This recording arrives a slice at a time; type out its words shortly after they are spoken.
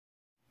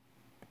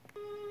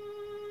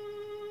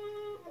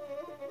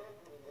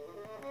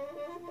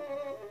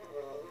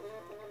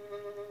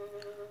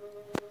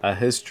A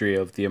History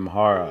of the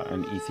Amhara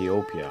and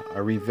Ethiopia,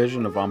 a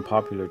revision of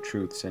unpopular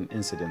truths and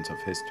incidents of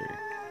history.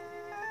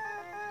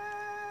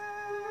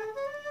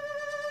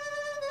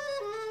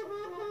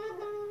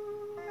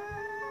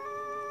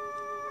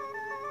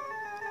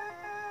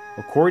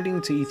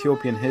 According to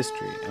Ethiopian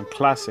history and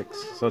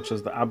classics such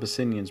as The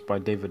Abyssinians by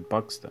David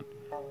Buxton,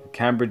 a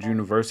Cambridge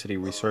University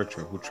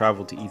researcher who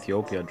traveled to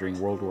Ethiopia during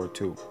World War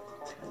II,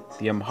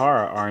 the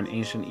Amhara are an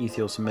ancient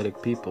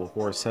Ethio-Semitic people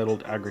who are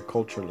settled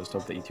agriculturalists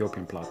of the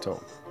Ethiopian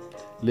plateau,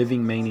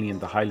 living mainly in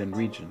the highland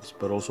regions,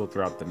 but also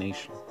throughout the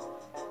nation.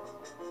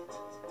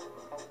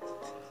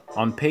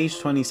 On page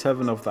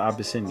 27 of the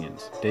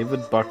Abyssinians,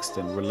 David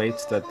Buxton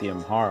relates that the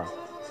Amhara,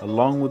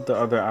 along with the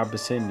other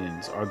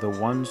Abyssinians, are the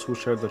ones who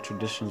share the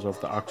traditions of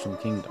the Aksum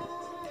kingdom.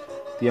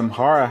 The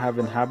Amhara have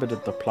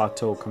inhabited the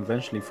plateau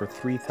conventionally for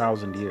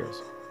 3,000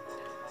 years.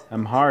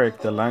 Amharic,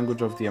 the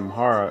language of the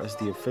Amhara, is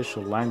the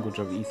official language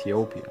of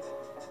Ethiopia.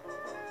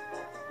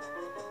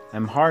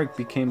 Amharic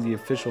became the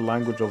official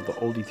language of the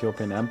Old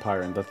Ethiopian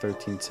Empire in the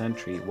 13th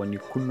century when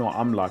Yukunno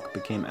Amlak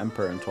became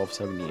emperor in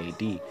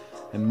 1270 AD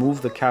and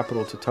moved the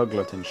capital to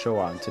Tuglat in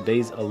Shoa in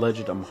today's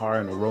alleged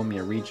Amhara and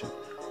Oromia region,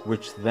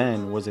 which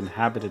then was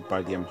inhabited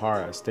by the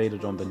Amhara as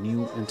stated on the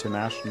New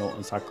International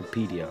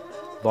Encyclopedia,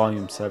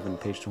 Volume 7,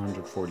 page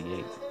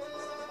 248.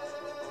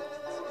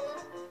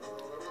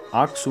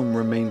 Aksum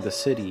remained the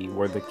city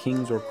where the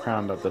kings were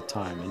crowned at the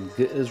time, and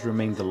Gi'iz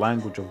remained the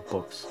language of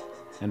books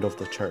and of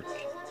the church.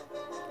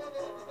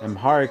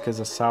 Amharic is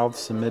a South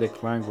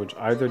Semitic language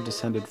either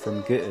descended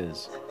from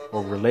Gi'iz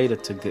or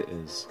related to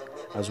Gi'iz,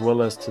 as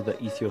well as to the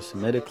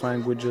Ethio-Semitic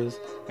languages,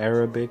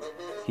 Arabic,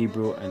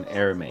 Hebrew, and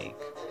Aramaic.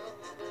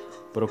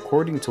 But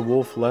according to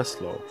Wolf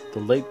Leslow, the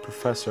late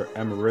professor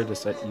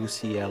emeritus at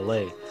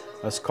UCLA,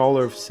 a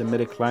scholar of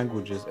Semitic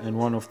languages and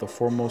one of the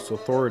foremost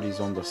authorities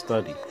on the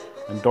study,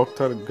 and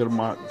Dr.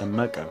 Girma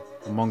Demeka,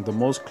 among the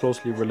most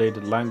closely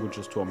related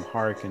languages to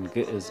Amharic and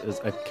Gi'iz is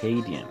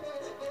Akkadian,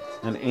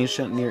 an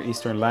ancient Near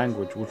Eastern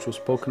language which was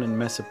spoken in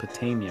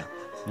Mesopotamia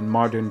in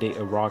modern-day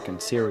Iraq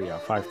and Syria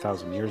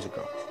 5,000 years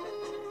ago.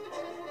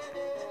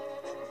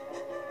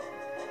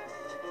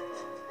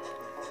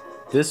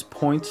 This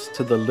points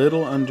to the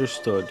little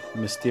understood,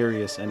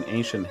 mysterious, and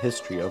ancient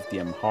history of the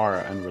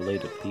Amhara and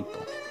related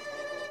people.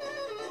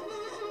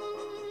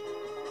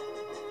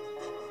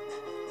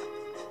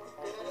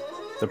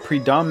 The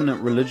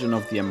predominant religion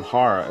of the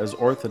Amhara is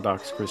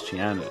Orthodox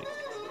Christianity,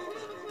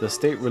 the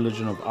state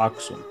religion of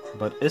Aksum,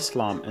 but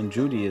Islam and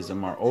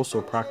Judaism are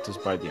also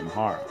practiced by the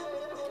Amhara.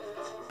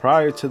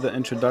 Prior to the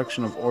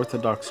introduction of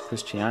Orthodox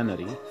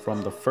Christianity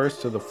from the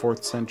 1st to the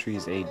 4th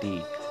centuries AD,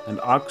 and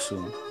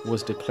Aksum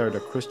was declared a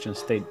Christian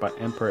state by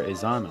Emperor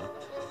Ezana,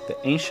 the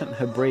ancient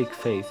Hebraic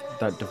faith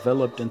that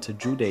developed into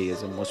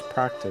Judaism was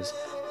practiced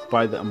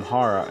by the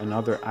Amhara and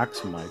other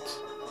Aksumites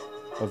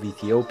of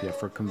Ethiopia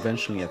for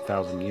conventionally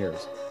 1,000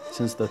 years,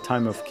 since the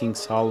time of King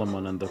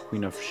Solomon and the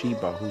Queen of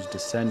Sheba, whose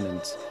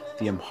descendants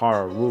the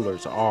Amhara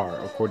rulers are,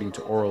 according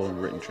to oral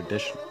and written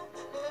tradition.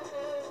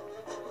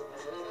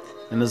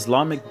 An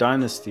Islamic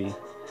dynasty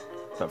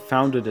that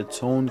founded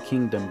its own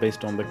kingdom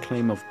based on the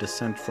claim of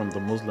descent from the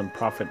Muslim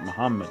prophet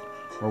Muhammad,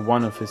 or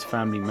one of his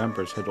family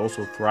members, had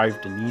also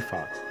thrived in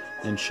Ifat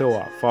and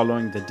Shoa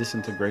following the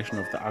disintegration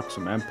of the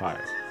Aksum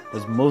Empire,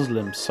 as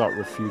Muslims sought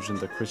refuge in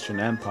the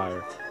Christian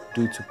Empire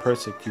due to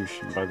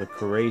persecution by the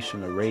Quraysh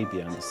in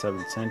Arabia in the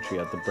 7th century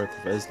at the birth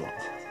of Islam.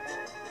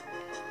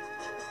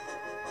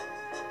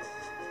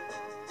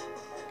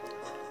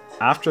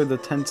 After the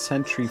 10th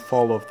century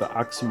fall of the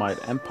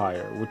Aksumite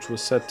Empire, which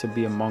was said to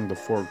be among the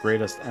 4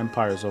 greatest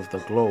empires of the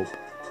globe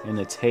in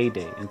its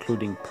heyday,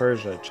 including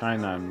Persia,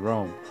 China, and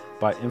Rome,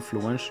 by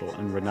influential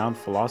and renowned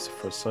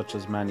philosophers such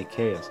as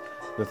Manichaeus,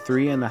 the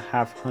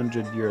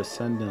 3,500-year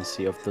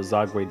ascendancy of the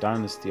Zagwe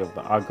dynasty of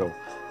the Ago,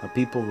 a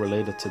people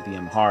related to the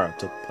Amhara,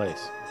 took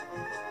place.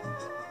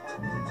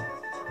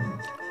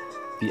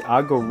 The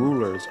Ago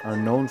rulers are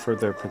known for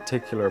their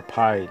particular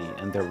piety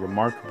and their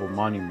remarkable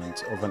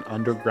monuments of an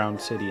underground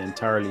city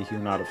entirely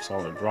hewn out of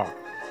solid rock.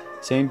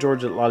 St.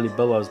 George at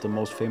Lalibela is the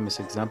most famous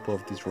example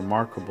of these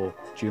remarkable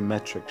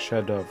geometric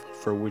chefs-d'oeuvre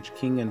for which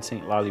King and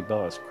St.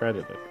 Lalibela is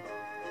credited.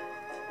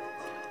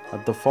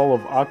 At the fall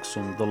of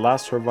Aksum, the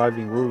last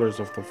surviving rulers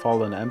of the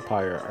fallen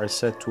empire are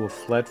said to have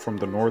fled from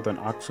the northern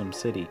Aksum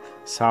city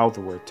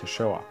southward to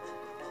Shoa.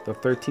 The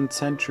 13th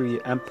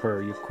century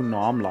emperor Yukunno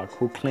Amlak,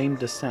 who claimed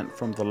descent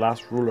from the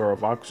last ruler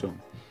of Aksum,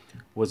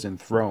 was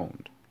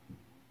enthroned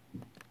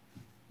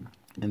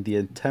in the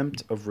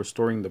attempt of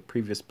restoring the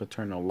previous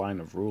paternal line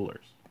of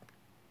rulers.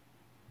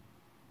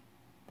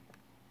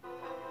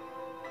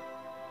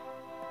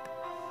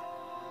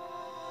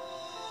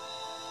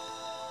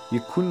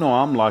 Yukunno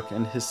Amlak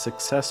and his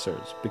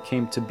successors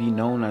became to be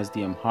known as the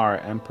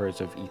Amhara emperors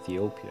of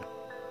Ethiopia.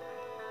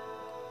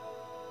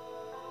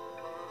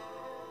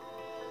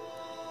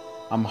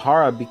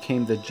 Amhara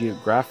became the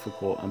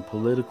geographical and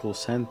political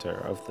center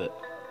of the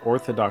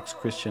Orthodox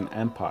Christian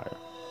Empire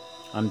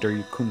under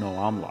Yukunno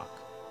Amlak.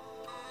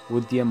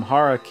 With the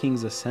Amhara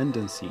king's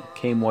ascendancy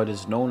came what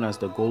is known as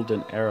the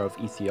Golden Era of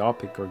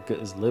Ethiopic or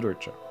Gi'iz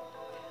literature.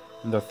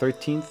 in the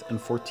 13th and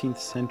 14th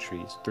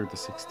centuries through the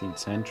 16th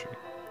century.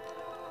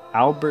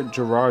 Albert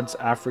Gerard's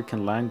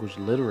African Language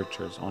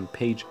Literatures on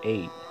page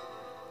 8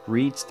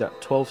 reads that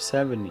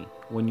 1270,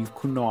 when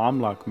Yukuno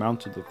Amlak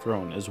mounted the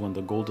throne, is when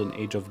the golden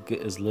age of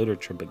Giz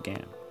literature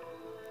began.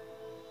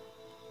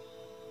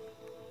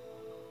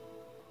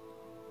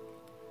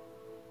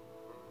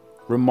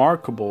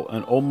 Remarkable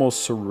and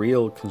almost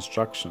surreal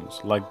constructions,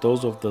 like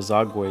those of the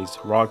Zagwe's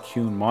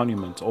rock-hewn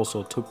monuments,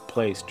 also took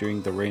place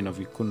during the reign of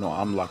Yukuno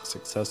Amlak's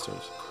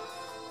successors.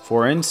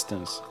 For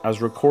instance,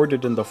 as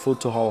recorded in the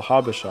Futuh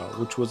al-Habasha,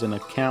 which was an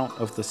account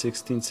of the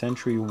 16th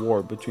century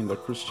war between the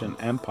Christian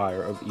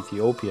Empire of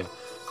Ethiopia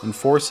and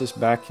forces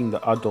backing the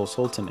Adol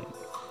Sultanate,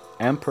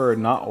 Emperor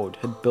Naod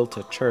had built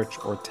a church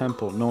or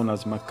temple known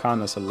as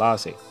Makana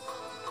Selassie,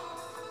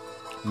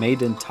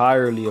 made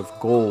entirely of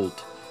gold,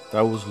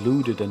 that was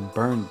looted and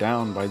burned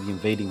down by the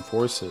invading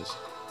forces.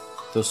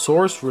 The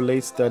source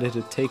relates that it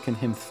had taken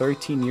him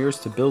 13 years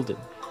to build it,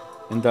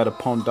 and that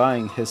upon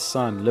dying his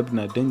son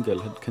Libna Dingle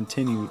had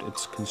continued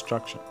its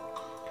construction.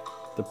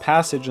 The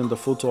passage in the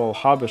Futuh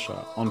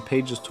al-Habasha on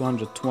pages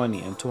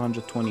 220 and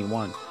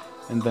 221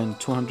 and then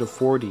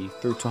 240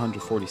 through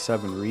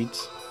 247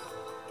 reads,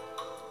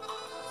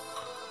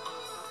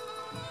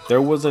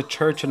 "There was a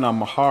church in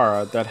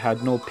Amhara that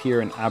had no peer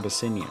in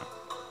Abyssinia.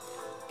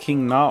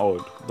 King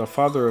Naod, the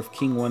father of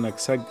King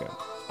Wenagsega,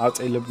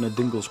 Ate Libna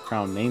Dingle's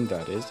crown name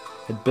that is,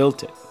 had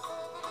built it.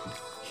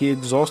 He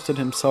exhausted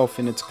himself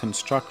in its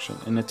construction,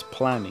 in its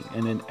planning,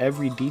 and in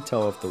every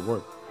detail of the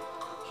work.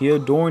 He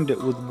adorned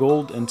it with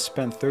gold and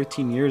spent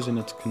 13 years in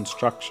its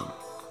construction.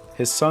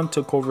 His son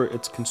took over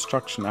its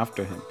construction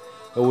after him.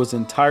 It was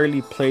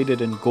entirely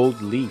plated in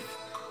gold leaf.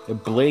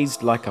 It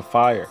blazed like a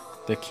fire.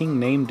 The king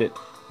named it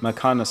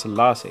Makana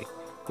Selassie.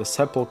 The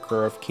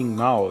sepulchre of King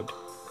Naod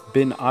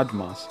bin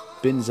Admas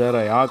bin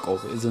Zera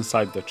Yaakov is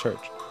inside the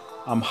church.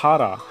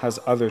 Amhara has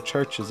other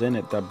churches in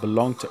it that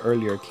belonged to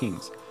earlier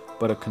kings,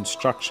 but a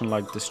construction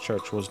like this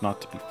church was not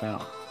to be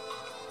found."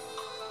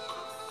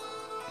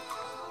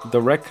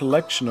 The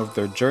recollection of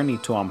their journey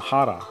to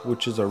Amhara,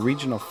 which is a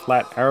region of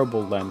flat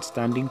arable land,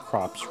 standing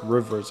crops,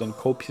 rivers, and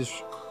copious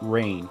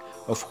rain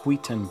of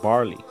wheat and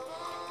barley.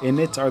 In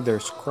it are their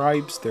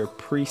scribes, their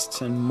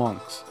priests, and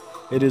monks.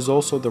 It is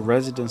also the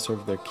residence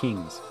of their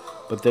kings.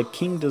 But the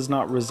king does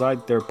not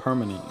reside there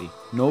permanently.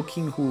 No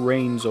king who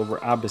reigns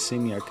over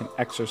Abyssinia can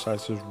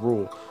exercise his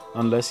rule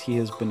unless he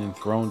has been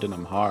enthroned in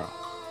Amhara.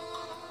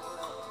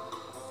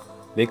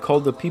 They call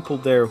the people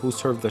there who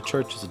serve the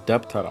churches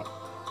Debtara,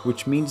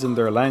 which means in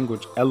their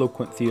language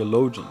eloquent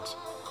theologians.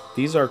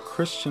 These are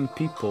Christian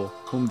people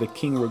whom the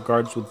king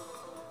regards with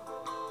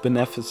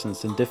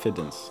beneficence and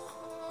diffidence.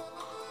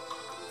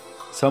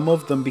 Some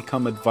of them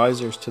become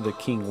advisors to the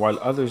king, while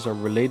others are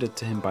related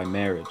to him by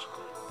marriage.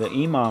 The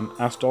Imam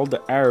asked all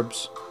the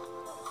Arabs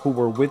who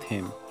were with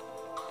him,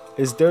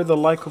 "Is there the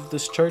like of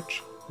this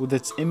church, with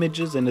its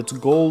images and its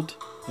gold,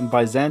 in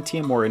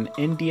Byzantium or in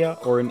India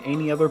or in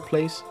any other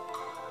place?"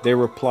 They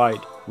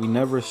replied, "We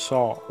never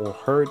saw or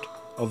heard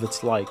of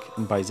its like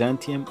in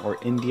Byzantium or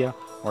India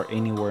or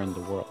anywhere in the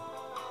world."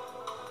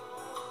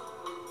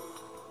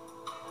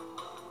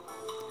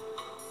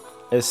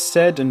 As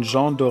said in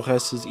Jean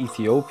Dorés's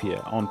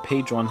Ethiopia on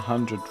page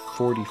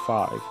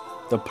 145,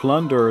 the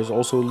plunderers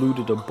also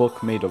looted a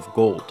book made of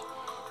gold,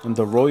 and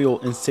the royal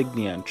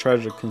insignia and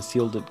treasure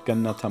concealed at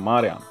Gannata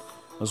Mariam,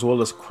 as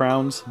well as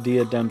crowns,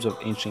 diadems of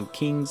ancient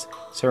kings,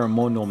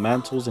 ceremonial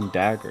mantles, and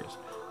daggers.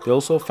 They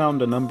also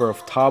found a number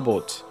of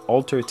tabots,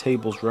 altar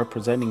tables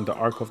representing the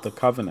Ark of the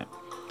Covenant,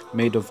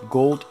 made of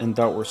gold and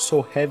that were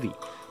so heavy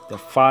that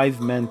 5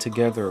 men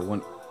together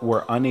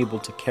were unable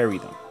to carry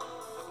them.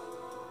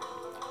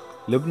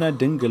 Libna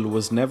Dingle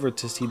was never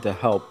to see the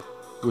help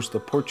which the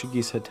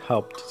Portuguese had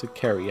helped to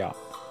carry out.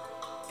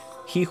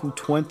 He who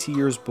 20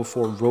 years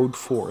before rode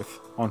forth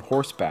on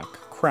horseback,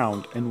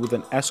 crowned and with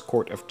an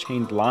escort of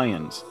chained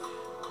lions,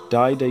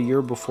 died a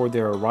year before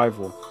their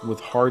arrival with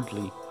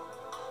hardly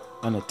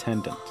an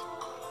attendant.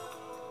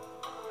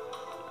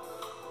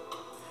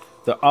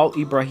 The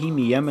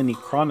Al-Ibrahimi Yemeni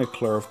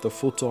chronicler of the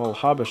Futuh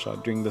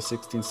al-Habasha during the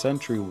 16th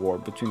century war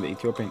between the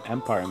Ethiopian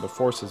Empire and the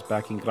forces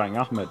backing Graing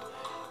Ahmed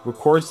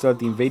records that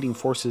the invading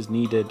forces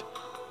needed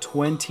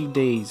 20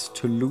 days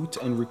to loot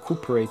and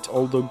recuperate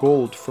all the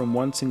gold from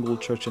one single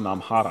church in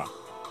Amhara.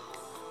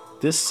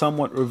 This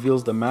somewhat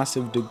reveals the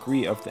massive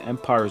degree of the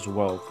empire's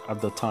wealth at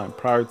the time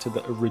prior to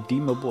the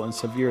irredeemable and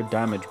severe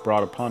damage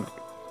brought upon it,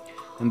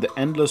 and the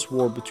endless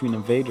war between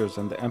invaders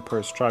and the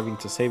emperor striving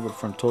to save it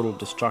from total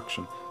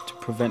destruction to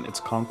prevent its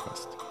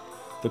conquest.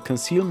 The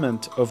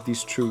concealment of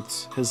these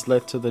truths has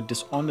led to the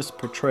dishonest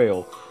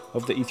portrayal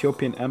of the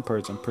Ethiopian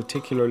emperors, and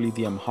particularly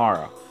the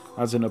Amhara,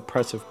 as an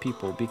oppressive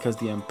people, because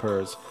the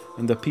emperors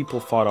and the people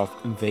fought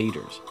off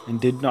invaders and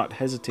did not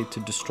hesitate to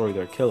destroy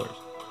their killers.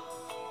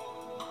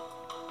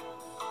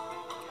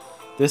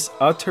 This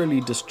utterly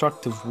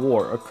destructive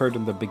war occurred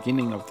in the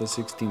beginning of the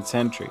 16th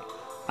century,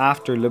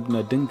 after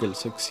Libna Dingle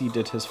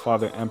succeeded his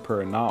father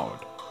Emperor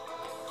Naod.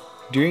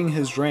 During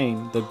his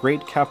reign, the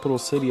great capital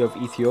city of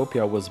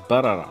Ethiopia was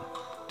Barara,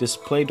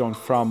 displayed on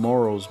Fra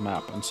Moro's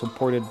map and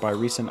supported by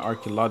recent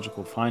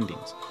archaeological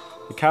findings.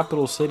 The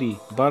capital city,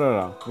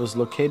 Barara, was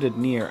located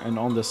near and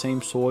on the same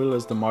soil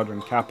as the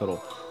modern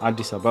capital,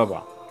 Addis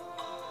Ababa,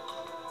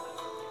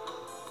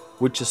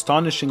 which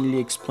astonishingly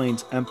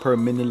explains Emperor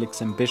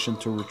Menelik's ambition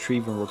to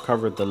retrieve and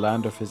recover the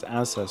land of his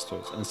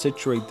ancestors and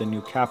situate the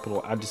new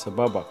capital, Addis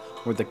Ababa,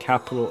 where the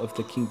capital of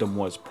the kingdom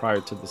was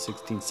prior to the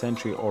 16th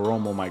century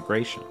Oromo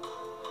migration.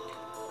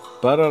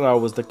 Barara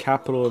was the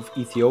capital of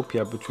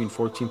Ethiopia between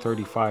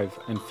 1435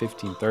 and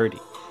 1530.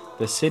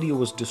 The city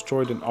was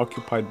destroyed and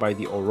occupied by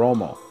the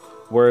Oromo,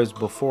 whereas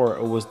before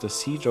it was the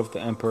siege of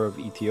the Emperor of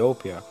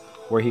Ethiopia,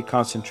 where he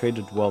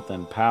concentrated wealth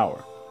and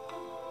power.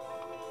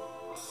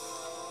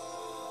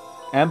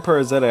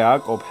 Emperor Zera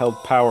Yaqob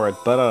held power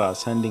at Barara,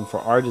 sending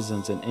for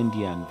artisans in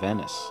India and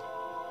Venice.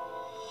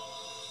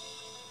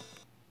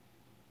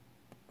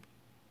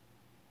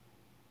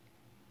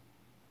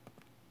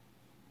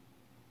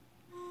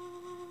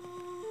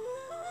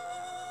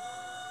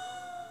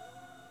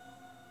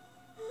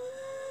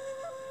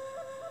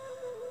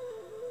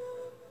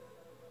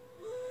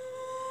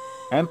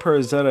 Emperor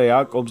Zera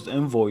Yaqob's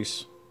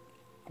envoys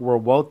were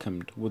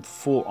welcomed with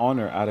full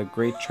honor at a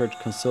great church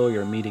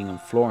conciliar meeting in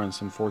Florence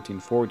in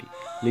 1440,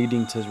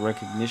 leading to his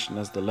recognition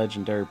as the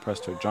legendary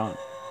Prester John.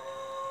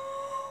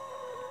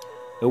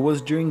 It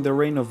was during the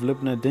reign of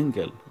Libna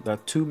Dingil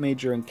that two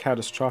major and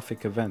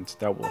catastrophic events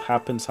that will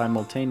happen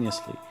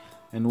simultaneously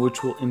and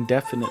which will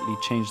indefinitely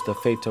change the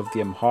fate of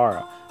the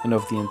Amhara and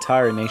of the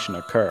entire nation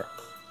occur.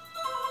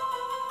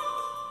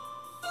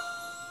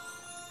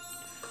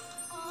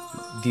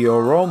 The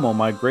Oromo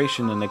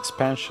migration and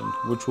expansion,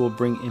 which will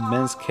bring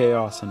immense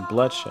chaos and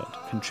bloodshed,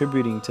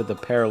 contributing to the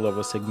peril of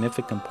a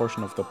significant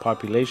portion of the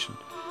population,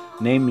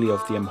 namely of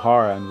the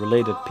Amhara and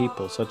related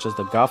peoples such as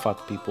the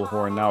Gafat people who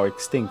are now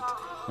extinct,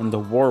 and the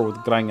war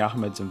with Graing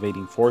Ahmed's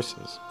invading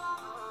forces.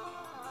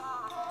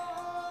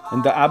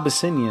 In the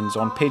Abyssinians,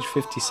 on page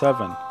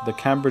 57, the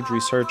Cambridge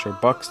researcher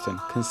Buxton,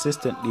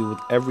 consistently with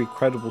every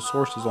credible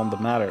sources on the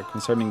matter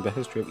concerning the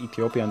history of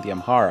Ethiopia and the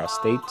Amhara,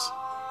 states,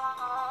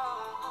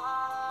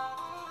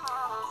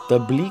 the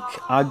bleak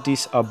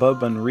Addis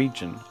Ababan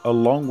region,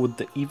 along with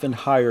the even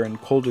higher and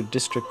colder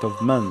district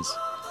of Mens,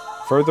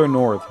 further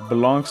north,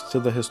 belongs to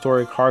the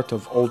historic heart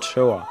of Old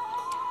Shoa.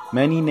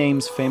 Many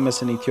names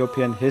famous in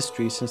Ethiopian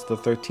history since the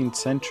 13th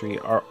century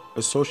are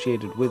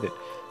associated with it,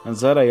 and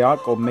Zera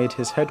Yaqob made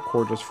his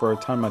headquarters for a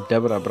time at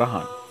Debra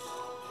Brahan.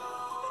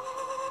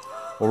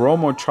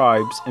 Oromo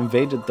tribes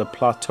invaded the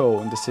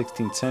plateau in the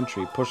 16th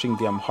century, pushing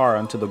the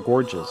Amhara into the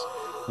gorges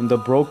in the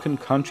broken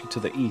country to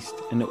the east,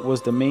 and it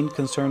was the main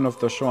concern of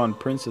the Shoan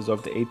princes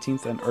of the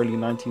 18th and early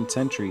 19th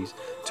centuries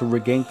to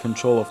regain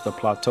control of the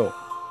plateau.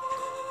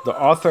 The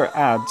author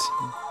adds,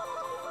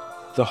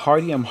 the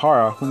hardy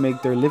Amhara, who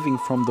make their living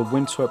from the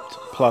windswept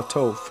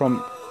plateau from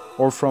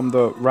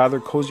the rather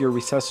cozier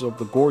recesses of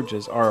the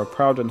gorges, are a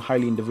proud and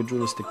highly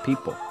individualistic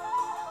people.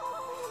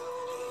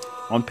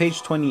 On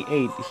page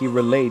 28, he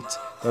relates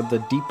that the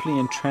deeply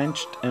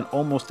entrenched and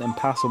almost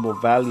impassable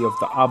valley of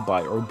the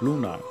Abai, or Blue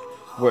Nile,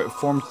 where it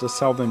forms the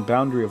southern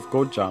boundary of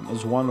Gojam,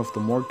 is one of the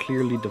more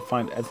clearly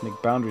defined ethnic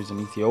boundaries in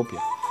Ethiopia.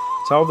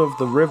 South of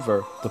the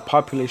river, the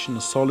population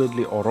is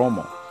solidly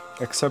Oromo,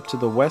 except to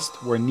the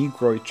west, where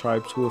Negroid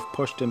tribes who have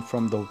pushed in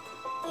from the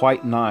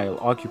White Nile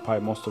occupy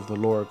most of the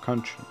lower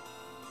country.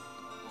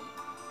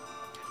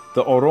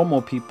 The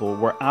Oromo people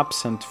were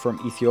absent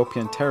from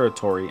Ethiopian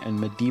territory in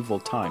medieval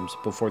times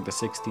before the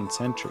 16th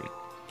century,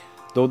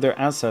 though their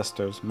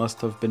ancestors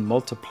must have been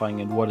multiplying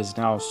in what is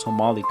now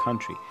Somali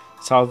country,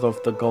 south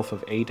of the Gulf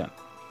of Aden.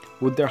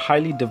 With their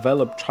highly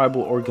developed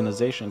tribal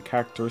organization and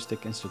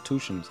characteristic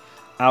institutions,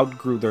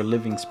 outgrew their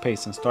living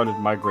space and started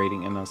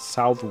migrating in a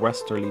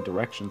southwesterly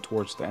direction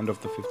towards the end of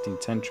the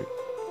 15th century.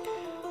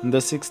 In the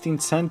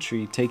 16th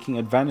century, taking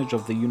advantage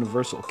of the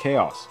universal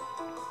chaos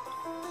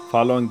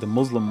following the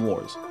Muslim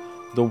wars,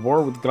 the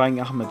war with Graing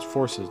Ahmed's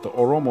forces, the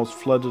Oromos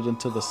flooded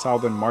into the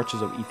southern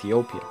marches of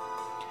Ethiopia.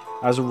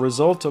 As a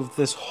result of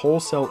this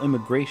wholesale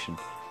immigration,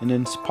 and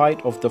in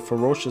spite of the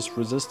ferocious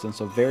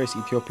resistance of various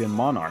Ethiopian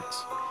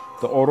monarchs,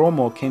 the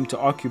Oromo came to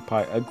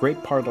occupy a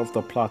great part of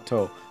the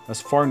plateau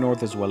as far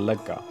north as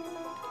Walega,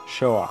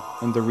 Shoa,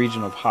 and the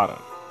region of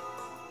Harar.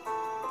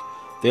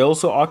 They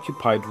also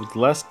occupied with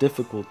less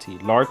difficulty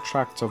large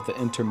tracts of the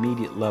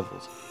intermediate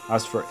levels,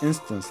 as for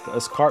instance the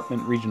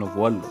escarpment region of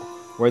Wallo,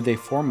 where they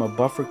form a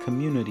buffer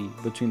community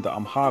between the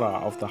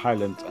Amhara of the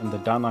highlands and the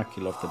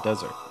Danakil of the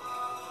desert.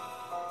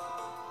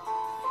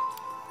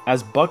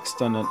 As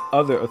Buxton and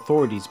other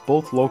authorities,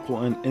 both local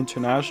and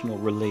international,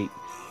 relate,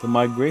 the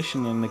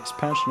migration and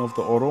expansion of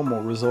the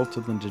Oromo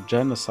resulted in the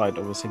genocide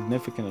of a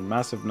significant and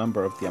massive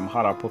number of the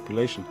Amhara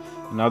population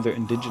and other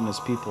indigenous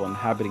people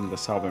inhabiting the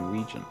southern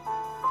region.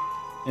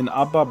 In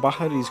Abba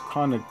Bahari's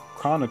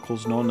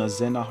chronicles known as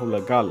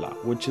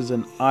Zenahulagala, which is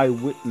an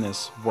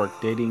eyewitness work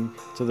dating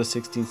to the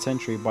 16th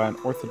century by an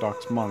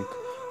Orthodox monk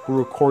who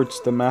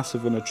records the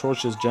massive and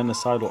atrocious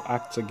genocidal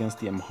acts against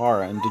the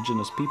Amhara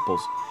indigenous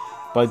peoples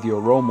by the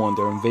Oromo and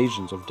their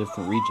invasions of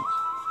different regions.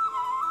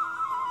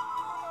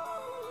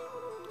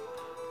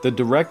 The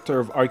director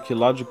of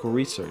archaeological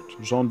research,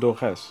 Jean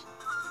Dorès,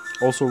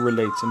 also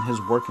relates in his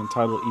work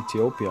entitled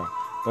Ethiopia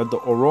that the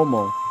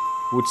Oromo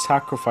would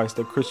sacrifice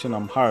the Christian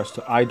Amharas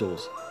to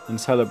idols in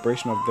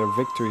celebration of their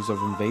victories of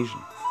invasion.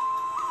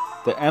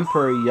 The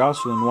Emperor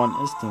Iyasu in one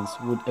instance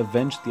would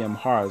avenge the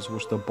Amharas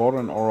which the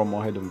Boran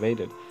Oromo had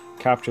invaded,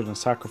 captured and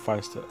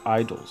sacrificed to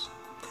idols.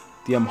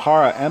 The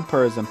Amhara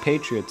emperors and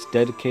patriots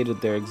dedicated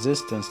their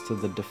existence to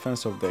the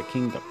defense of their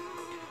kingdom.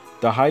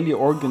 The highly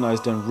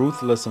organized and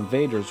ruthless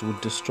invaders would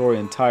destroy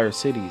entire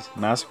cities,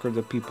 massacre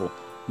the people,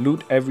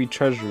 loot every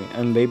treasury,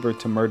 and labor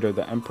to murder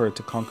the emperor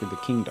to conquer the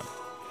kingdom.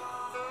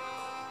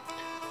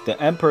 The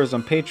emperors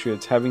and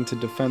patriots having to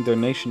defend their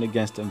nation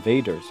against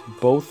invaders,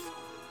 both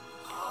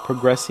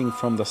progressing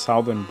from the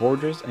southern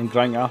borders, and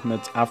Graኝ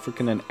Ahmed's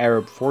African and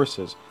Arab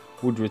forces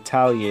would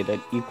retaliate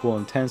at equal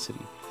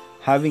intensity.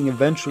 Having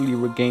eventually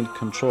regained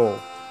control,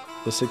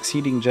 the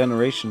succeeding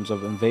generations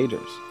of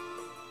invaders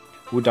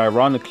would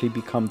ironically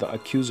become the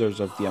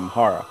accusers of the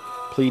Amhara,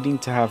 pleading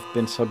to have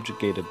been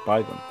subjugated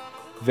by them.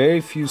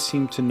 Very few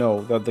seem to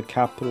know that the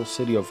capital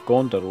city of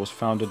Gondar was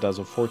founded as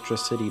a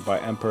fortress city by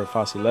Emperor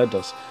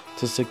Fasilides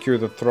to secure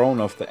the throne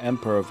of the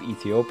Emperor of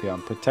Ethiopia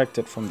and protect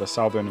it from the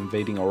southern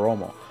invading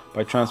Oromo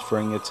by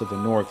transferring it to the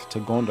north to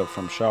Gondar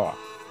from Shoa.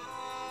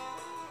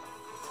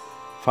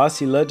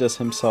 Fasilides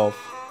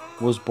himself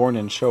was born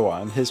in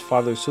Shoa, and his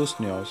father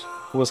Susnios,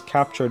 who was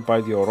captured by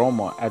the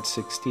Oromo at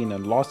 16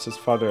 and lost his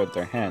father at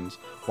their hands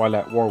while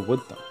at war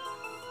with them.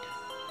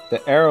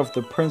 The heir of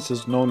the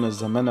princes known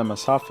as Zemene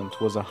Mesafint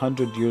was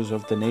 100 years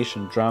of the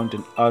nation drowned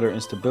in utter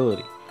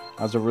instability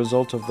as a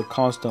result of the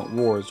constant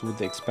wars with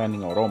the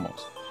expanding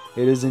Oromos.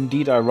 It is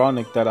indeed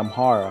ironic that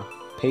Amhara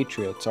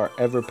patriots are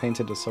ever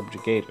painted as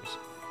subjugators,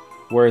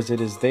 whereas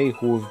it is they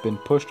who have been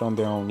pushed on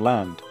their own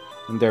land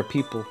and their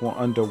people who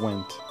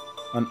underwent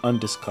an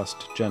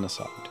undiscussed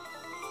genocide.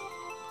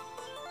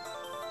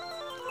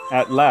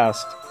 At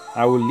last,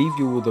 I will leave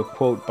you with a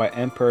quote by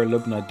Emperor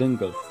Lubna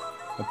Dingle.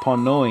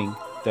 Upon knowing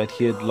that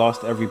he had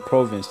lost every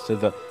province to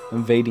the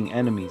invading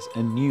enemies,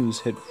 and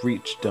news had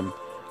reached him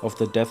of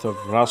the death of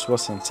Ras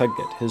Wasan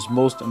Seged, his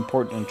most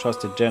important and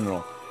trusted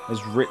general,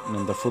 as written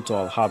in the Futuh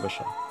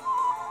al-Habasha.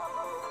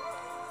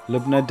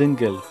 Lubna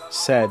Dingle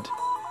said,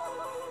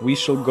 "We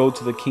shall go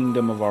to the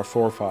kingdom of our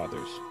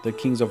forefathers, the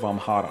kings of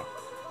Amhara.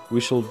 We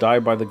shall die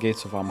by the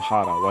gates of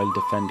Amhara while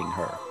defending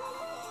her."